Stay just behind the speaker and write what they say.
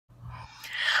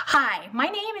Hi, my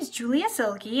name is Julia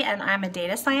Silke and I'm a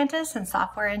data scientist and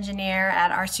software engineer at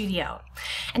RStudio.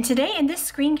 And today in this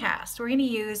screencast, we're going to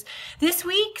use this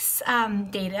week's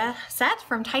data set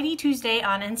from Tidy Tuesday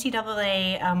on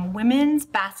NCAA women's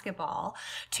basketball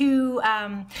to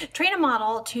train a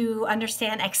model to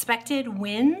understand expected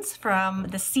wins from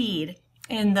the seed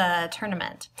in the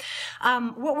tournament.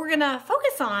 What we're going to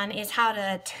focus on is how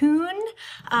to tune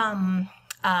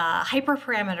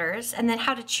hyperparameters, and then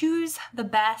how to choose the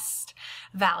best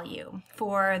value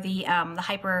for the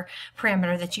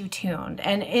hyperparameter that you tuned,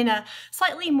 and in a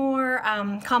slightly more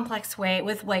complex way,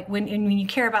 with like when you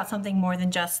care about something more than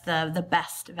just the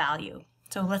best value.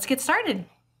 So let's get started.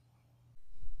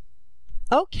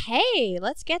 Okay,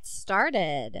 let's get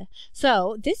started.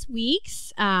 So this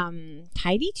week's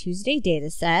Tidy Tuesday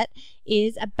dataset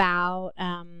is about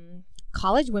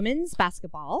college women's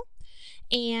basketball.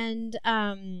 And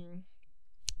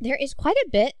there is quite a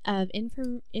bit of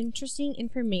interesting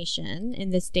information in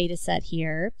this data set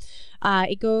here.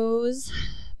 It goes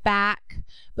back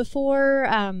before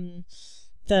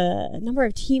the number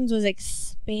of teams was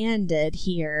expanded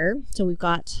here. So we've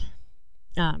got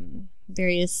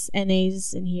various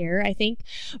NAs in here, I think.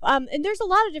 And there's a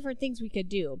lot of different things we could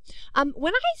do.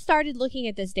 When I started looking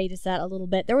at this data set a little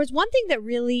bit, there was one thing that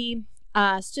really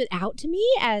stood out to me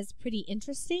as pretty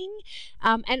interesting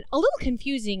and a little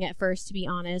confusing at first, to be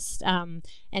honest.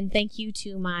 And thank you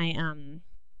to my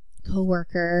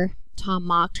coworker, Tom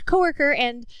Mocht, coworker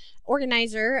and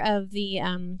organizer of the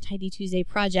Tidy Tuesday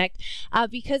project,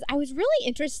 because I was really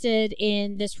interested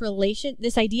in this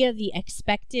idea of the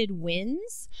expected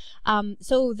wins.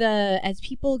 So as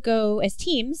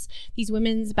teams, these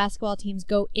women's basketball teams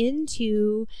go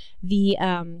into the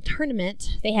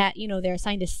tournament, they're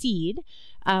assigned a seed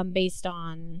based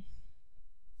on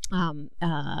how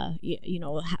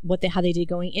they did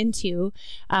going into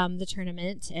the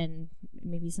tournament, and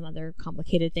maybe some other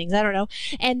complicated things, I don't know.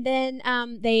 And then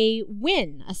they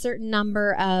win a certain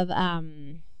number of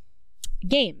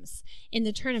games in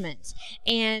the tournament,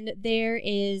 and there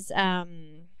is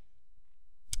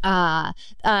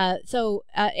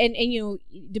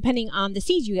depending on the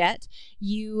seed you get,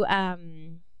 we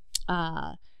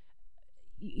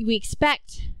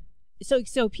expect. So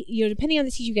depending on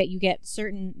the seed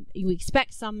you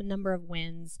expect some number of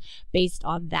wins based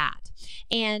on that.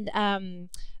 And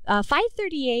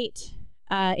 538,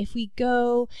 if you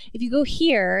go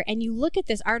here and you look at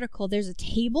this article, there's a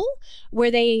table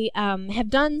where they have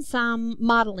done some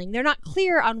modeling. They're not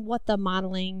clear on what the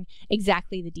modeling,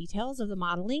 exactly the details of the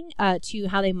modeling, to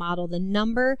how they model the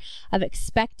number of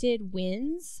expected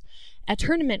wins,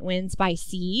 tournament wins by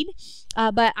seed,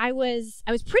 but I was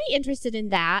pretty interested in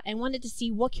that and wanted to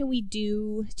see what can we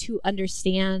do to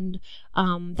understand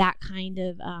that kind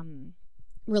of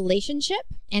relationship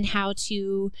and how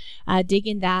to dig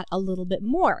in that a little bit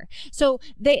more. So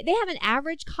they have an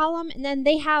average column, and then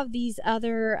they have these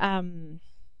other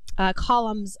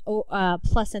columns,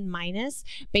 plus and minus,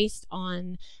 based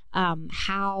on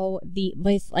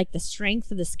the strength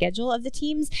of the schedule of the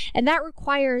teams, and that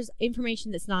requires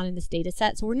information that's not in this data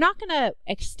set. So we're not going to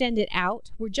extend it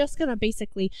out. We're just going to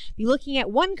basically be looking at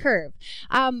one curve,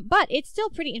 but it's still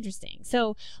pretty interesting.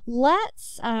 So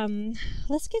let's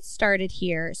get started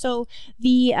here. So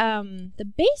the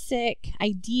basic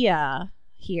idea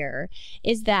here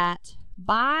is that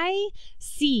by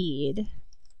seed,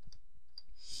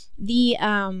 the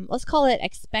let's call it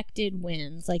expected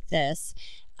wins, like this.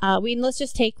 Let's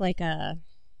just take like a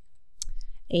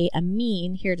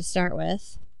mean here to start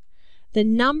with. The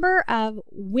number of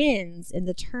wins in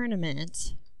the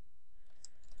tournament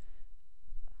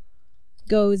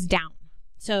goes down.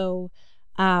 So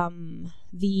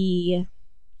the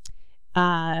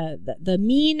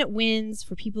mean wins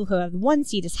for people who have one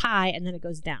seed is high, and then it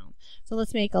goes down. So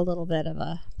let's make a little bit of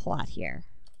a plot here.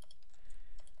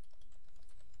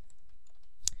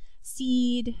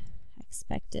 Seed,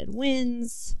 expected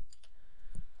wins,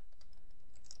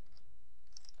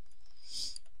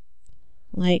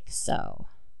 like so.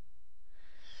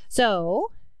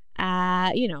 So,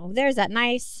 there's that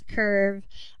nice curve.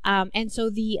 And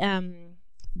so if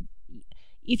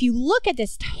you look at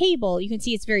this table, you can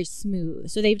see it's very smooth.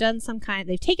 So they've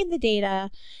taken the data,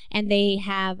 and they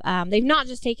have, they've not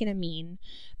just taken a mean,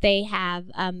 they have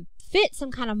fit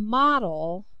some kind of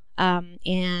model,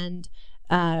 and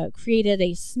created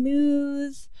a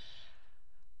smooth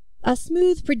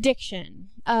prediction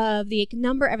of the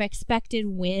number of expected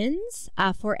wins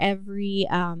for every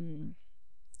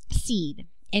seed.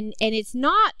 and it's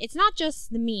not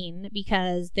just the mean,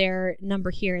 because their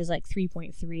number here is like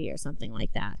 3.3 or something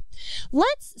like that.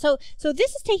 So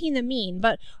this is taking the mean,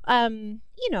 but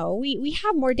you know, we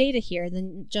have more data here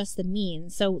than just the mean.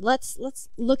 So let's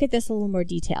look at this in a little more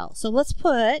detail. So let's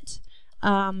put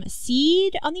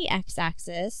seed on the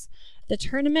x-axis, the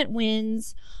tournament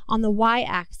wins on the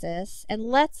y-axis, and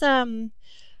let's start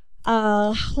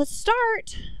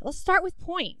with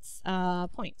points.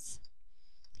 Points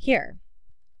here,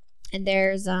 and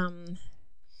there's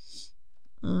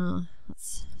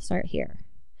let's start here.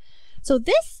 So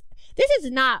this is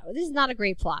not a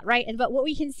great plot, right? But what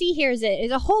we can see here is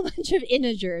a whole bunch of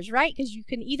integers, right? Because you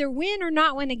can either win or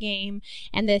not win a game,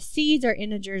 and the seeds are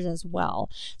integers as well.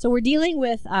 So we're dealing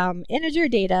with integer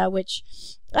data, which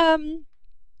you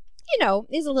know,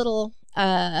 is a little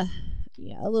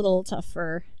tough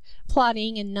for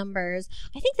plotting and numbers.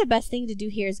 I think the best thing to do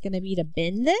here is going to be to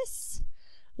bin this.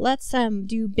 Let's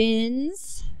do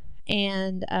bins,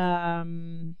 and I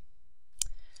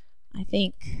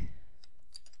think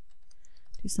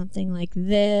do something like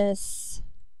this.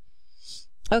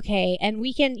 Okay, and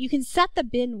you can set the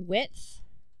bin width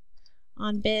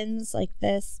on bins like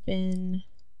this. Bin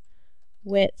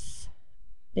width,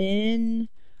 bin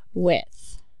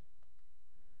width.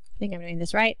 I think I'm doing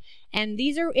this right. And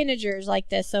these are integers like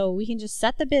this, so we can just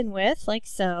set the bin width like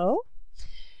so.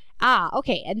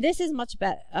 Okay, and this is much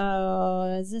better.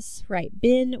 Is this right?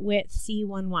 Bin width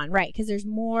C11, right? Because there's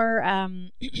more.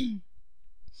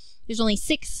 There's only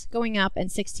 6 going up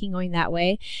and 16 going that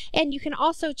way. And you can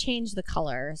also change the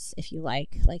colors if you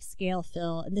like scale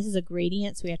fill. And this is a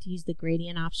gradient, so we have to use the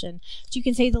gradient option. So you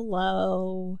can say the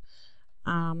low,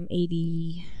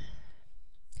 80,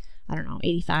 I don't know,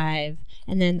 85,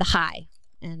 and then the high.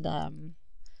 And I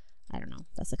don't know,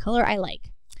 that's the color I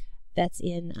like. That's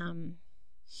in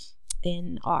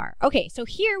R. Okay, so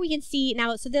here we can see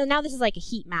now. So now this is like a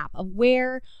heat map of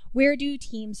where do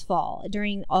teams fall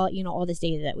during all this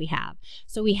data that we have.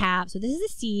 So this is the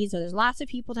seed. So there's lots of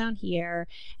people down here,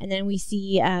 and then we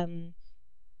see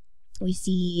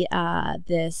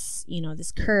this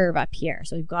this curve up here.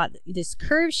 So we've got this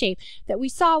curve shape that we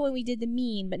saw when we did the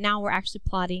mean, but now we're actually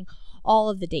plotting all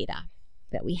of the data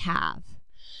that we have.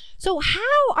 So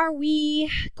how are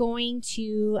we going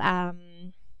to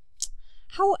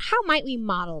how might we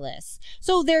model this?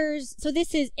 So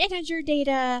this is integer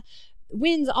data.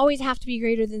 Wins always have to be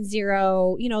greater than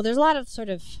 0. There's a lot of sort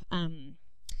of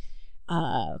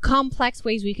complex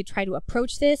ways we could try to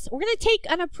approach this. We're going to take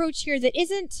an approach here that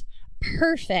isn't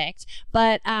perfect,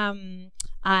 but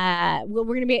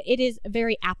it is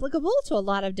very applicable to a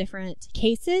lot of different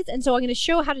cases. And so I'm going to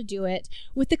show how to do it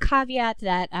with the caveat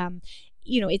that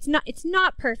it's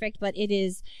not perfect, but it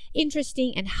is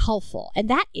interesting and helpful, and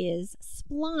that is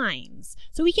splines.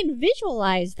 So we can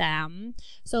visualize them.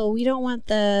 So we don't want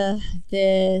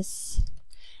this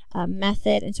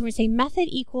method, and so we're going to say method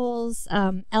equals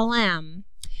LM,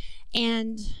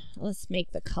 and let's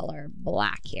make the color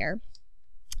black here.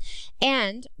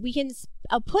 And we can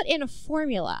put in a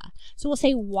formula. So we'll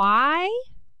say y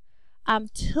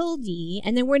tilde,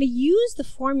 and then we're going to use the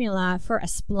formula for a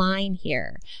spline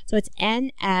here. So it's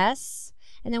NS,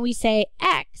 and then we say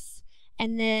X,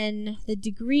 and then the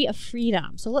degree of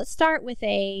freedom. So let's start with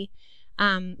a,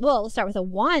 let's start with a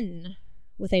 1,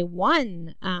 a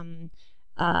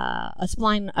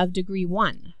spline of degree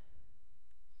 1.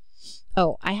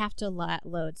 Oh, I have to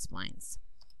load splines.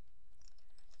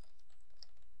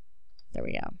 There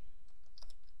we go.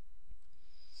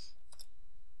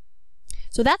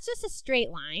 So that's just a straight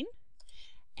line.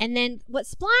 And then what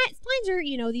splines are,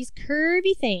 these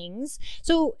curvy things.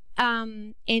 So,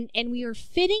 and we are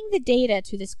fitting the data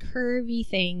to this curvy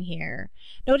thing here.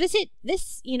 Notice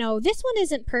this one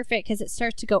isn't perfect because it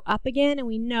starts to go up again, and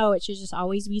we know it should just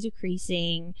always be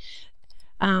decreasing.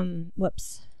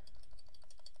 Whoops.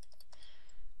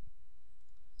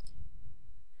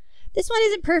 This one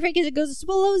isn't perfect because it goes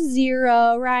below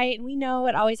 0, right? And we know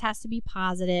it always has to be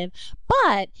positive.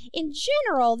 But in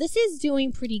general, this is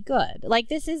doing pretty good. Like,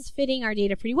 this is fitting our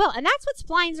data pretty well. And that's what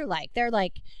splines are like. They're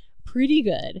like pretty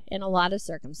good in a lot of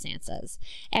circumstances.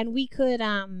 And we could,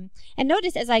 and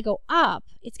notice as I go up,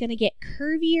 it's going to get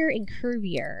curvier and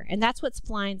curvier. And that's what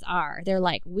splines are. They're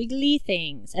like wiggly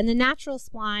things. And the natural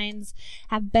splines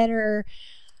have better,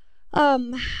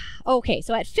 okay,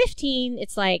 so at 15,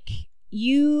 it's like,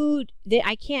 you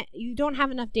don't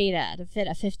have enough data to fit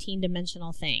a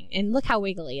 15-dimensional thing, and look how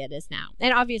wiggly it is now.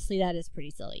 And obviously that is pretty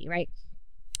silly, right?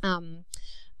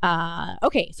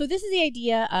 Okay, so this is the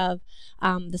idea of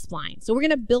the spline. So we're going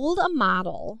to build a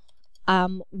model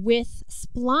with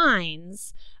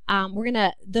splines, we're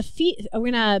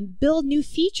gonna build new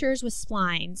features with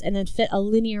splines and then fit a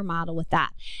linear model with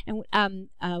that. And we're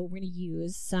gonna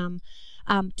use some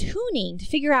tuning to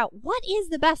figure out what is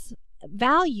the best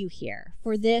value here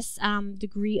for this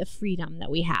degree of freedom that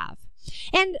we have.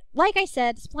 And like I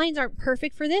said, splines aren't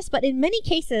perfect for this, but in many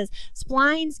cases,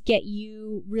 splines get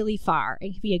you really far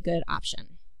and can be a good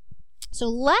option. So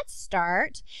let's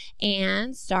start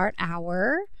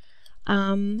our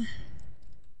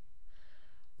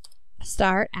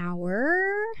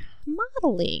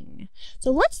modeling.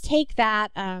 So let's take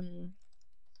that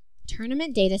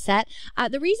tournament data set.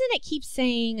 The reason it keeps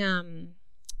saying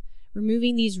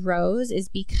removing these rows is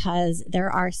because there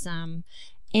are some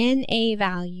NA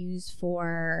values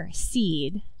for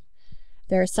seed.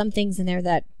 There are some things in there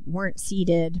that weren't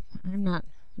seeded. I'm not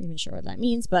even sure what that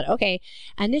means, but okay.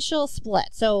 Initial split.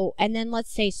 So, and then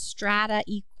let's say strata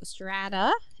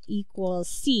equals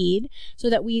seed, so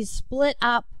that we split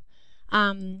up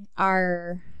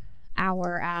our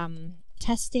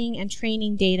testing and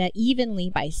training data evenly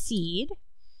by seed.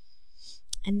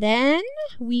 And then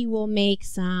we will make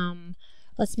some,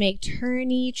 let's make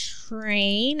tourney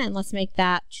train, and let's make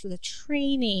that the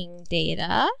training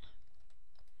data.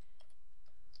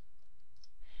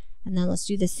 And then let's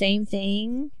do the same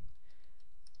thing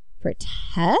for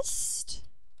test.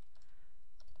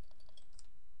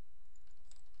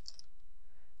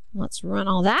 Let's run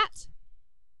all that.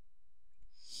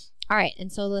 All right,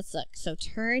 and so let's look. So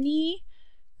tourney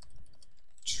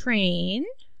train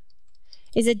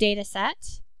is a data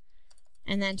set,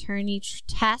 and then tourney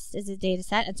test is a data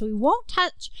set. And so we won't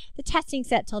touch the testing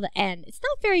set till the end. It's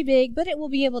not very big, but it will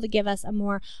be able to give us a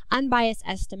more unbiased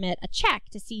estimate, a check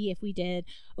to see if we did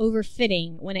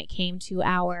overfitting when it came to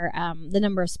our the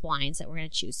number of splines that we're going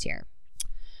to choose here.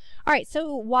 All right,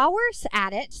 so while we're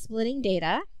at it, splitting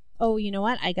data. Oh, you know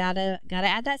what? I gotta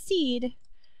add that seed.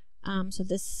 So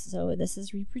this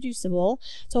is reproducible.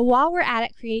 So while we're at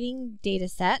it, creating data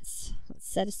sets, let's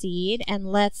set a seed, and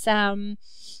let's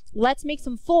make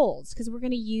some folds, because we're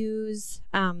going to use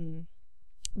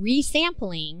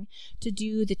resampling to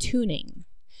do the tuning.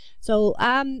 So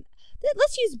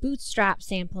let's use bootstrap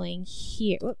sampling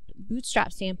here.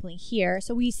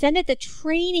 So we send it the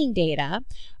training data.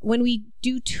 When we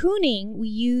do tuning, we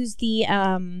use the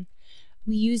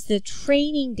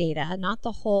training data, not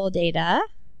the whole data.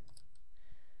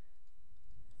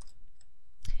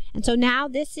 And so now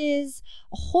this is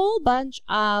a whole bunch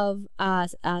of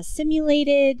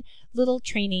simulated little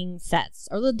training sets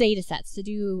or little data sets to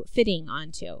do fitting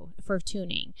onto for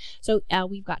tuning. So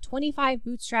we've got 25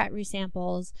 bootstrap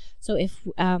resamples. So if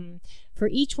for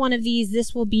each one of these,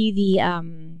 this will be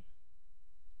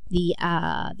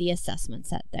the assessment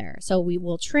set there. So we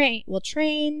will train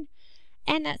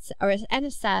and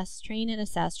assess, train and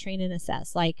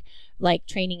assess, like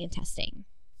training and testing.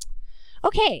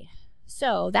 Okay.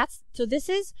 So this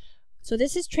is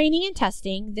training and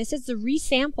testing. This is the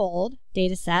resampled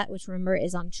data set, which remember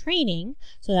is on training,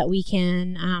 so that we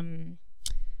can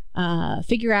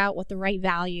figure out what the right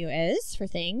value is for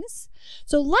things.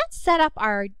 So let's set up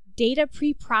our data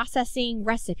pre-processing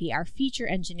recipe, our feature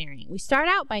engineering. We start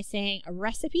out by saying a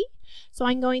recipe. So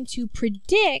I'm going to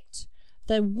predict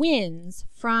the wins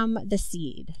from the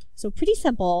seed. So pretty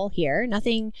simple here,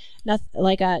 nothing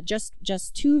like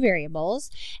just two variables.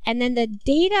 And then the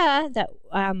data that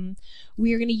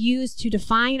we are going to use to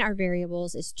define our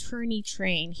variables is tourney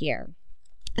train here.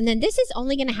 And then this is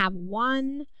only going to have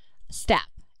one step,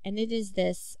 and it is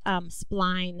this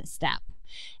spline step.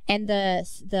 And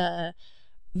the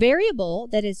variable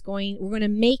that we're going to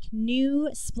make new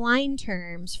spline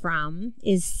terms from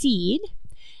is seed.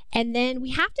 And then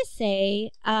we have to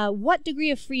say what degree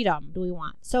of freedom do we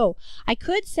want. So I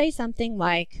could say something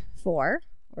like 4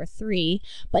 or 3,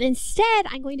 but instead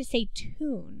I'm going to say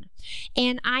tune.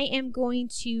 And I am going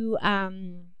to,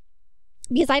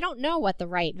 because I don't know what the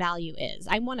right value is.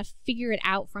 I want to figure it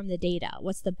out from the data.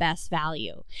 What's the best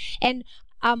value? And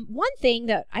one thing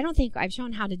that I don't think I've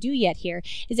shown how to do yet here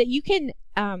is that you can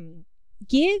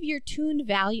give your tuned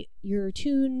value,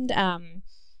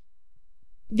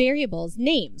 variables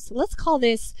names. Let's call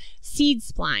this seed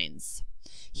splines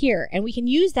here, and we can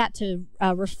use that to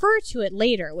refer to it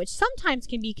later, which sometimes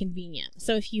can be convenient.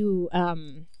 So if you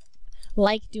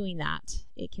like doing that,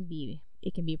 it can be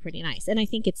pretty nice. And I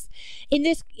think it's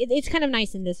kind of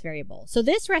nice in this variable. So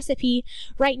this recipe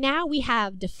right now we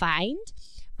have defined,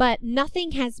 but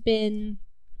nothing has been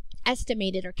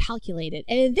estimated or calculated.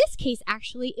 And in this case,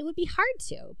 actually, it would be hard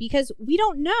to, because we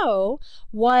don't know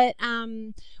what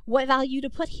value to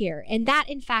put here. And that,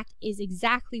 in fact, is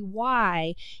exactly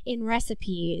why in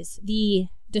recipes, the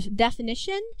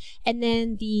definition and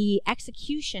then the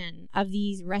execution of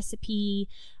these recipe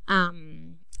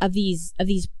of these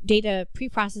data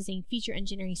pre-processing feature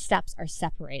engineering steps are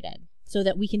separated so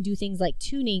that we can do things like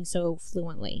tuning so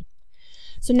fluently.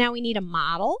 So now we need a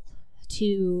model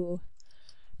to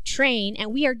train,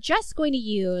 and we are just going to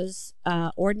use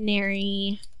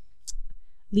ordinary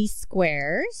least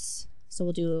squares. So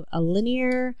we'll do a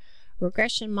linear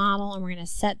regression model, and we're going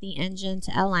to set the engine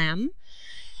to LM.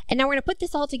 And now we're going to put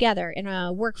this all together in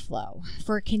a workflow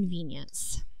for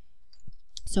convenience.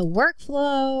 So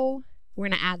workflow, we're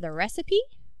going to add the recipe,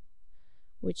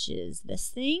 which is this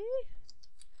thing.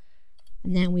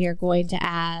 And then we are going to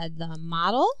add the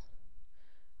model,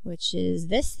 which is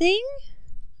this thing.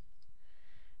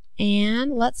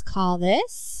 And let's call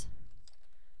this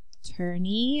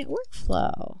Tourney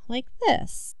workflow, like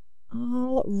this.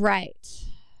 All right.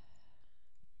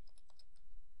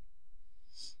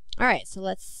 All right, so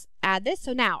let's add this.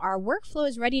 So now our workflow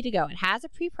is ready to go. It has a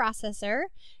preprocessor,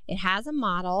 it has a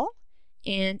model,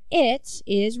 and it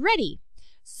is ready.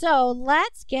 So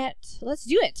let's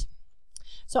do it.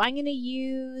 So I'm going to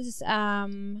use,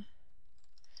 I'm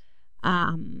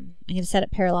going to set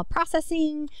up parallel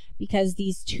processing because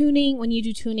these tuning, when you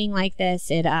do tuning like this,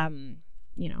 it,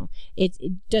 you know, it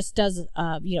just does,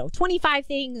 you know, 25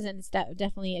 things, and it's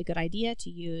definitely a good idea to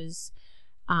use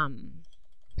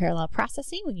parallel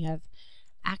processing when you have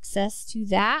access to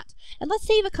that. And let's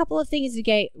save a couple of things to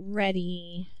get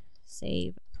ready.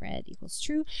 Save pred equals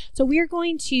true. So we're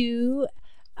going to,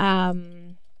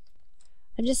 I'm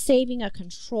just saving a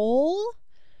control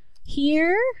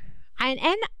here, and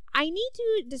I need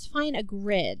to define a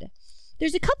grid.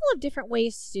 There's a couple of different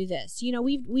ways to do this. You know,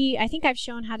 I think I've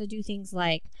shown how to do things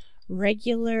like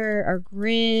regular or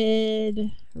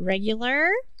grid regular.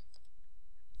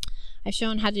 I've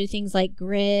shown how to do things like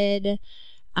grid,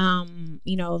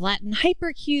 you know, Latin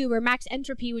hypercube or max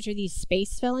entropy, which are these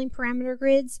space filling parameter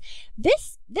grids.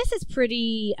 This is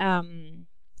pretty,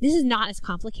 this is not as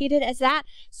complicated as that.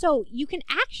 So you can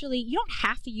actually, you don't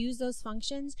have to use those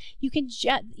functions. You can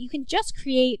just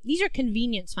create, these are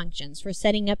convenience functions for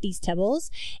setting up these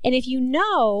tables. And if you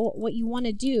know what you want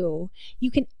to do, you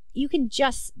can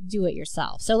just do it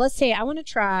yourself. So let's say I want to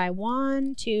try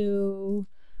 1, 2,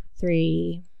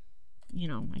 3, you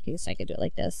know, I guess I could do it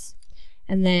like this.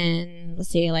 And then let's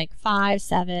say like 5,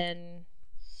 7,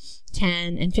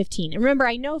 10, and 15. And remember,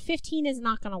 I know 15 is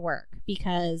not going to work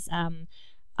because,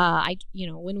 you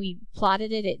know, when we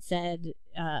plotted it, it said,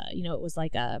 you know, it was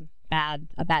like a bad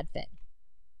fit.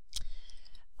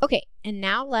 Okay, and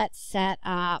now let's set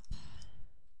up,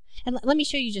 and let me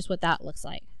show you just what that looks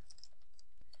like.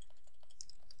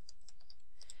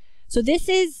 So this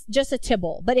is just a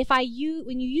tibble, but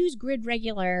when you use grid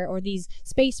regular or these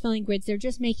space filling grids, they're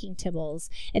just making tibbles,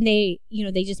 and they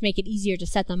just make it easier to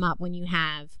set them up when you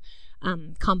have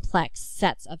complex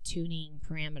sets of tuning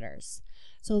parameters.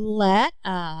 So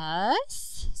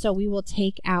so we will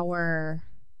take our,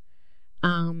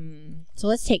 so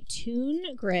let's take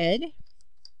tune grid,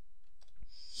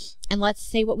 and let's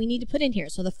say what we need to put in here.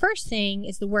 So the first thing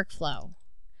is the workflow.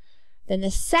 Then the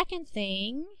second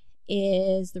thing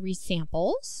is the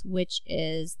resamples, which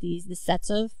is the sets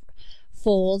of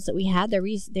folds that we had.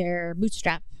 They're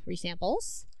bootstrap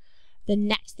resamples. The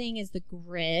next thing is the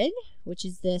grid, which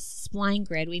is this spline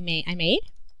grid I made.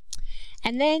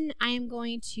 And then I am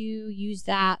going to use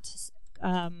that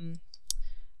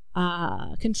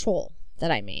control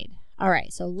that I made. All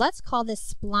right, so let's call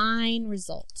this spline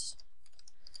result,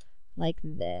 like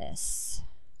this.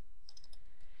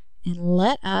 And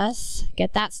let us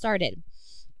get that started.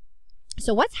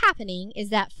 So what's happening is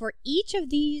that for each of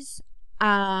these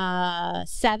 7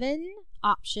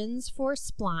 options for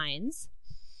splines,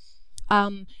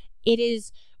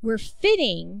 we're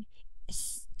fitting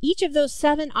each of those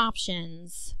 7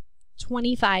 options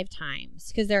 25 times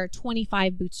because there are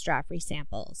 25 bootstrap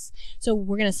resamples. So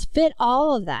we're going to fit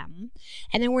all of them,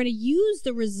 and then we're going to use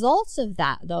the results of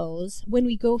those when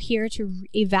we go here to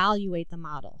evaluate the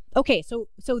model. Okay, so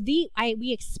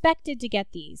we expected to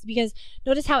get these because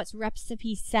notice how it's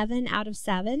recipe 7 out of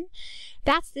 7.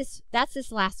 That's this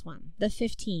last one, the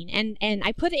 15, and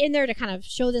I put it in there to kind of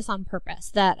show this on purpose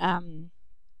that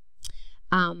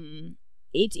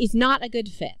it's not a good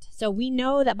fit. So we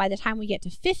know that by the time we get to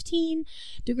 15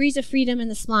 degrees of freedom in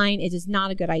the spline, it is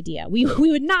not a good idea. We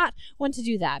would not want to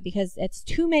do that because it's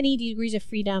too many degrees of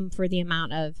freedom for the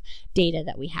amount of data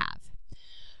that we have.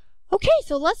 Okay,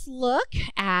 so let's look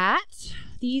at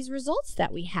these results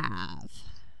that we have.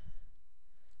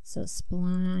 So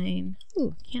spline,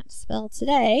 ooh, can't spell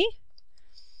today.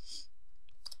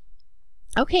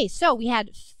 Okay, so we had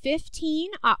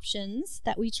 15 options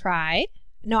that we tried.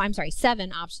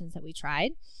 7 options that we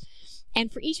tried.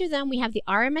 And for each of them, we have the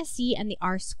RMSE and the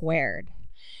R squared.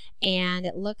 And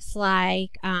it looks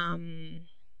like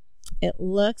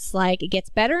it gets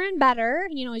better and better,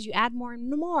 you know, as you add more and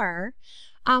more,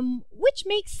 which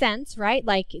makes sense, right?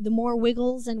 Like the more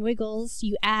wiggles and wiggles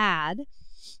you add,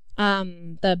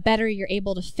 the better you're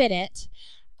able to fit it.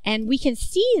 And we can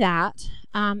see that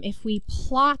if we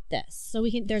plot this. So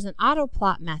there's an auto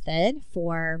plot method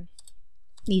for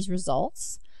these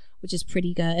results, which is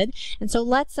pretty good. And so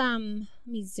let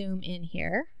me zoom in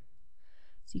here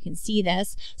so you can see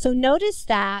this. So notice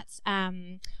that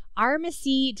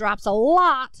RMSE drops a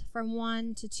lot from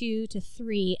 1 to 2 to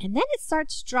 3, and then it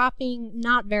starts dropping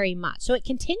not very much. So it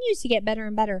continues to get better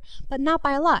and better, but not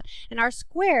by a lot. And R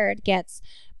squared gets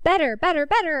better, better,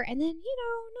 better, and then, you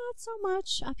know, not so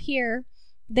much up here,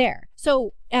 there.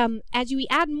 So as we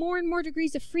add more and more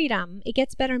degrees of freedom, it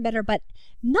gets better and better, but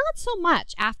not so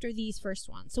much after these first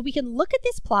ones. So we can look at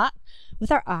this plot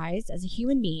with our eyes as a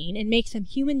human being and make some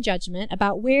human judgment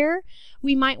about where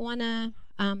we might want to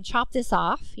chop this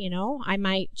off. You know, I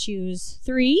might choose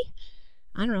 3,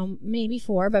 I don't know, maybe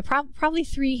 4, but probably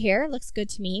 3 here. Looks good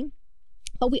to me.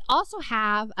 But we also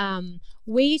have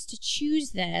ways to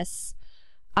choose this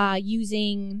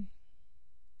using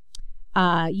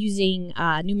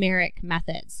numeric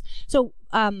methods. So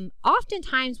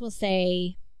oftentimes we'll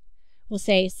say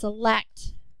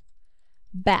select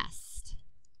best,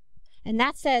 and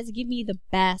that says give me the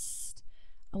best,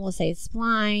 and we'll say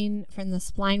spline. From the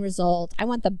spline result, I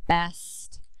want the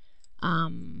best.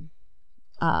 I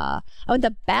want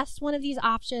the best one of these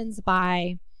options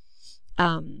by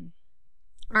RMSE,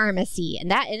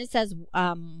 and it says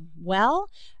well,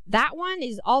 that one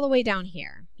is all the way down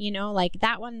here, you know, like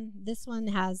that one. This one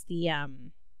has the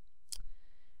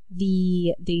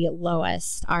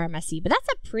lowest RMSE, but that's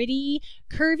a pretty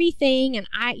curvy thing, and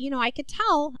I could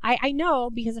tell, I know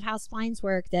because of how splines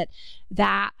work that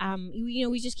you know,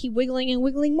 we just keep wiggling and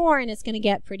wiggling more, and it's going to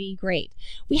get pretty great.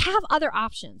 We have other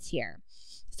options here,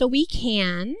 so we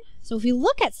can. So if we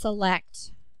look at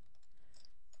select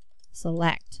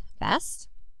best,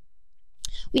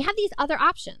 we have these other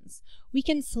options. We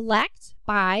can select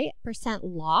by %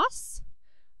 loss,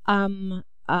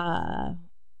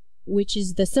 which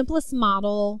is the simplest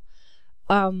model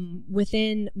has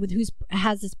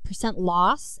this %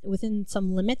 loss within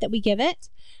some limit that we give it,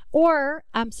 or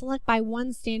select by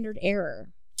 1 standard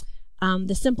error,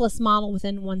 the simplest model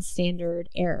within 1 standard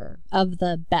error of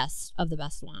the best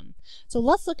one. So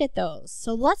let's look at those.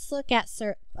 So let's look at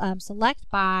select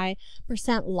by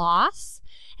 % loss.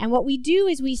 And what we do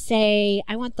is we say,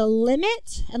 I want the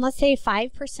limit, and let's say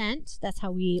 5%. That's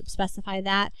how we specify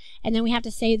that. And then we have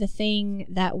to say the thing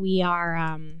that we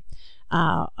are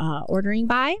ordering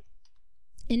by.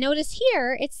 And notice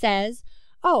here it says,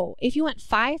 oh, if you want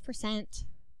 5%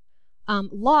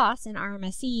 loss in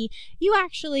RMSE, you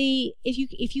actually,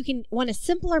 if you can want a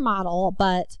simpler model,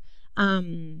 but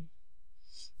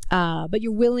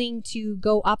you're willing to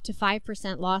go up to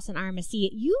 5% loss in RMSE,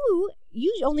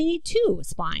 you only need 2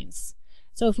 splines.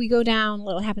 So if we go down,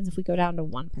 what happens if we go down to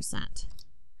 1%?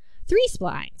 3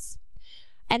 splines.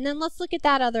 And then let's look at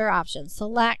that other option.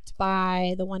 Select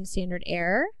by the 1 standard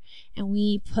error, and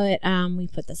we put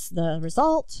the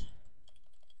result.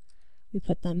 We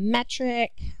put the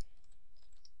metric,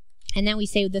 and then we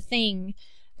say the thing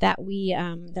that we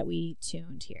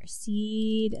tuned here.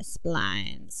 Seed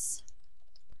splines.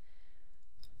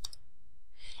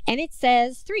 And it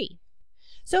says 3.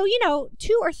 So, you know,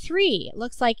 2 or 3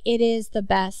 looks like it is the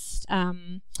best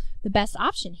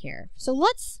option here. So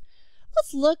let's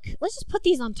just put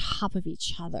these on top of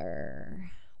each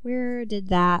other. Where did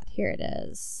that? Here it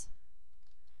is.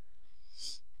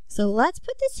 So let's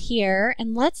put this here,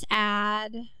 and let's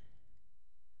add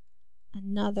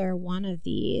another one of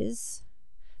these.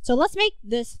 So let's make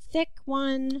this thick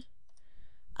one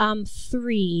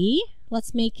 3.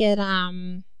 Let's make it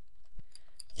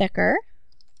thicker.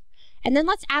 And then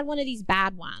let's add one of these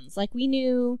bad ones. Like we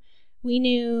knew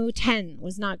 10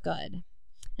 was not good.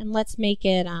 And let's make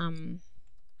it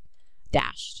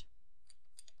dashed.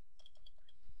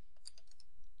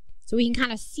 So we can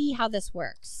kind of see how this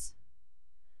works.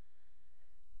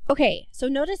 Okay, so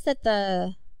notice that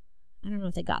I don't know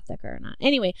if they got thicker or not.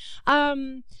 Anyway,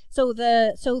 so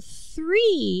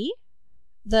 3,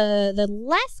 the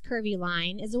less curvy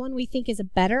line is the one we think is a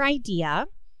better idea.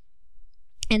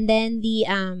 And then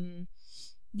the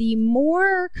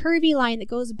more curvy line that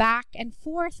goes back and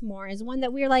forth more is one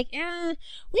that we're like,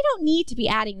 we don't need to be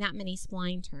adding that many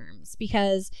spline terms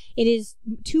because it is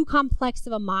too complex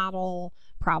of a model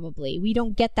probably. We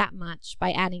don't get that much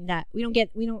by adding that. We don't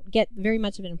get very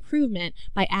much of an improvement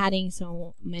by adding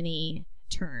so many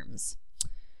terms.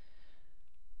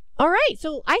 All right,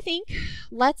 so I think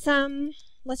let's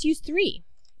use 3.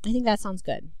 I think that sounds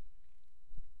good.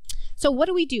 So what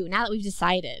do we do now that we've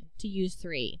decided to use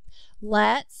 3?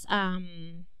 Let's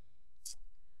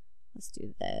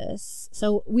do this.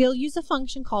 So we'll use a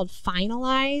function called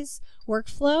finalize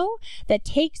workflow that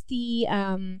takes the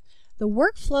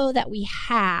workflow that we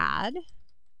had,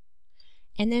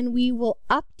 and then we will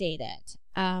update it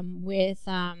with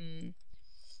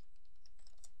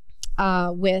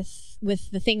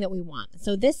the thing that we want.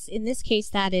 So this, in this case,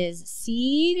 that is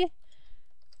seed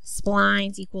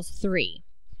splines equals 3.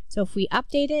 So if we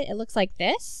update it, it looks like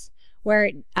this, where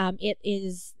it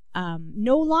is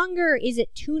no longer is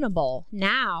it tunable.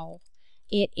 Now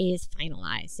it is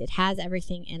finalized. It has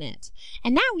everything in it.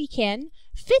 And now we can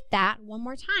fit that one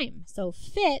more time. So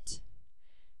fit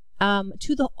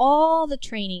to all the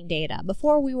training data.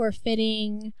 Before we were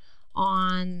fitting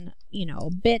on, you know,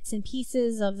 bits and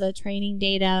pieces of the training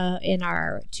data in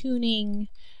our tuning,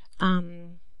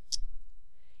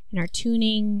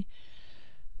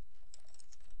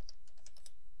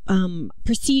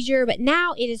 procedure, but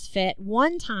now it is fit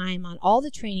one time on all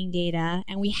the training data,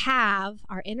 and we have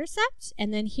our intercept,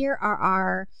 and then here are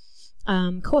our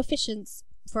coefficients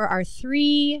for our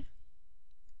 3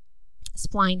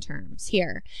 spline terms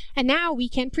here. And now we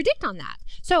can predict on that.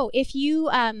 So if you,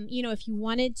 if you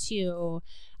wanted to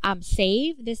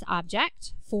save this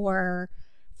object for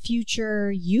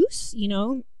future use,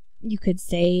 you could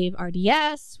save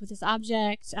RDS with this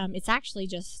object. It's actually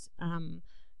just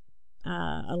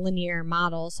a linear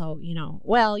model, so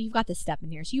well, you've got this step in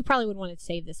here, so you probably would want to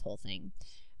save this whole thing.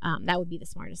 That would be the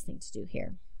smartest thing to do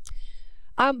here.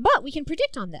 But we can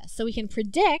predict on this, so we can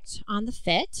predict on the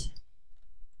fit,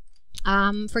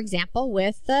 for example,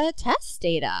 with the test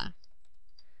data,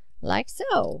 like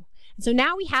so. And so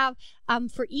now we have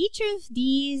for each of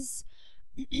these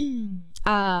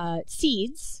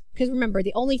seeds, because remember,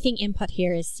 the only thing input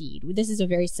here is seed. This is a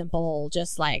very simple,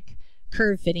 just like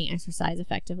curve fitting exercise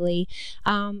effectively.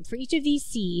 For each of these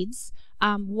seeds,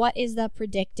 what is the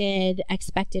predicted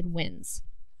expected wins?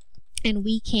 And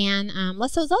we can,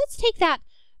 let's take that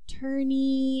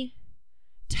tourney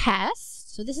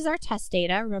test. So this is our test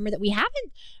data. Remember that we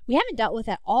haven't dealt with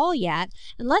it all yet.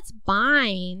 And let's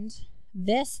bind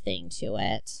this thing to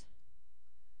it,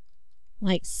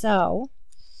 like so.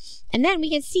 And then we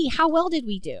can see how well did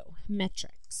we do.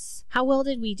 Metrics. How well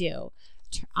did we do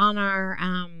on our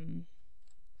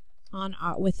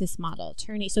with this model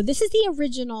tourney. So this is the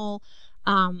original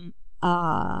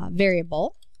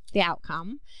variable, the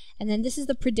outcome, and then this is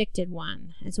the predicted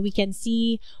one. And so we can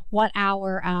see what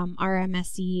our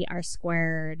RMSE, R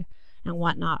squared, and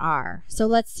whatnot are. So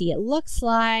let's see. It looks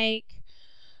like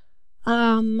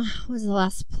what was the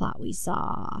last plot we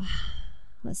saw?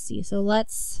 Let's see. So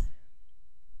let's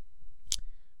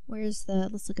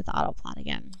look at the auto plot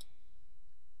again.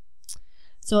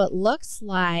 So it looks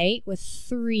like with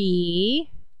 3,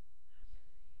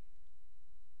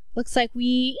 looks like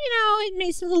we, it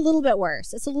makes it a little bit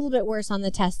worse. It's a little bit worse on the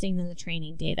testing than the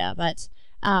training data, but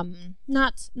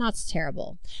not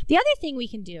terrible. The other thing we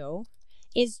can do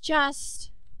is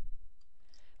just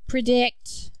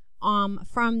predict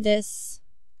from this.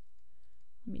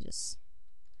 Let me just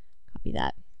copy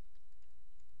that.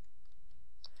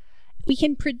 We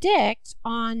can predict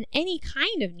on any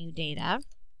kind of new data.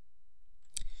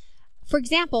 For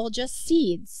example, just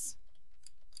seeds,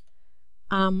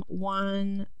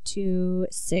 1 to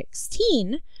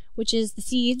 16, which is the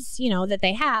seeds, that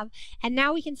they have. And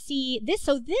now we can see this.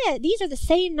 So these are the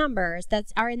same numbers that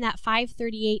are in that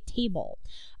 538 table,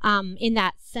 in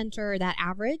that center, that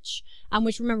average,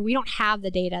 which remember, we don't have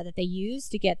the data that they use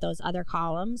to get those other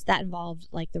columns that involved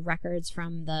like the records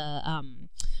from the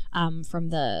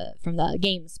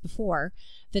games before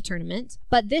the tournament.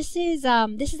 But this is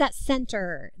that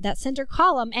center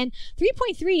column, and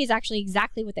 3.3 is actually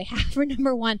exactly what they have for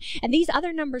number 1, and these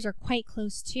other numbers are quite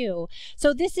close too.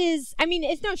 So this is,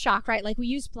 it's no shock, right? Like we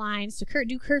use splines to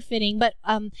do curve fitting, but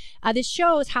this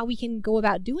shows how we can go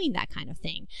about doing that kind of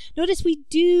thing. Notice we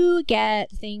do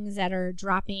get things that are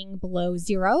dropping below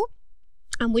 0.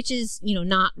 Which is,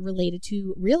 not related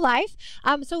to real life.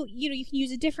 So, you can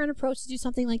use a different approach to do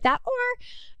something like that, or,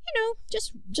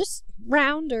 just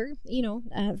round or,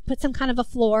 put some kind of a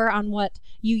floor on what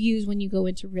you use when you go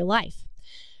into real life.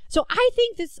 So I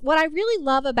think what I really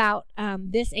love about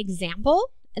this example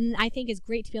and I think is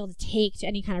great to be able to take to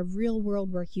any kind of real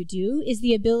world work you do, is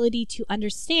the ability to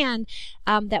understand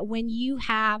that when you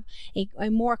have a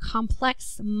more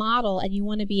complex model and you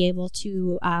want to be able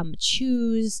to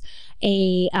choose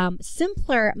a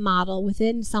simpler model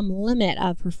within some limit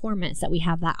of performance, that we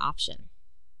have that option.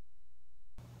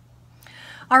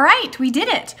 All right, we did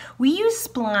it. We use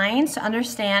splines to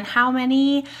understand how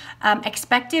many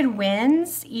expected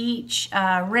wins each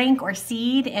rank or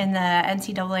seed in the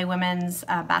NCAA women's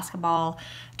basketball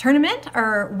tournament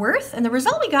are worth. And the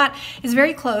result we got is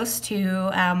very close to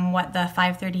what the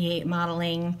 538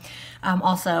 modeling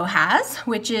also has,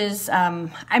 which is,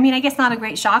 I mean, I guess not a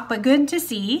great shock, but good to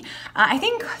see. I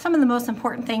think some of the most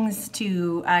important things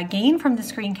to gain from the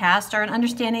screencast are an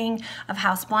understanding of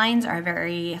how splines are a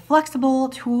very flexible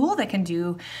tool that can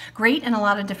do great in a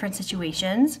lot of different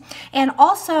situations. And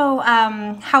also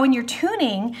how when you're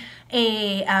tuning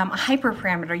a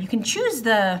hyperparameter, you can choose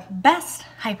the best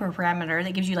hyperparameter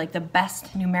that gives you like the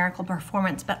best numerical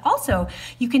performance, but also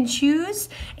you can choose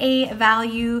a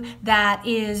value that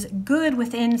is good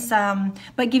within some,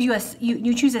 but gives you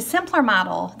you choose a simpler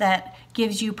model that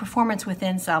gives you performance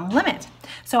within some limit.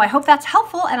 So I hope that's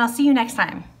helpful, and I'll see you next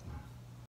time.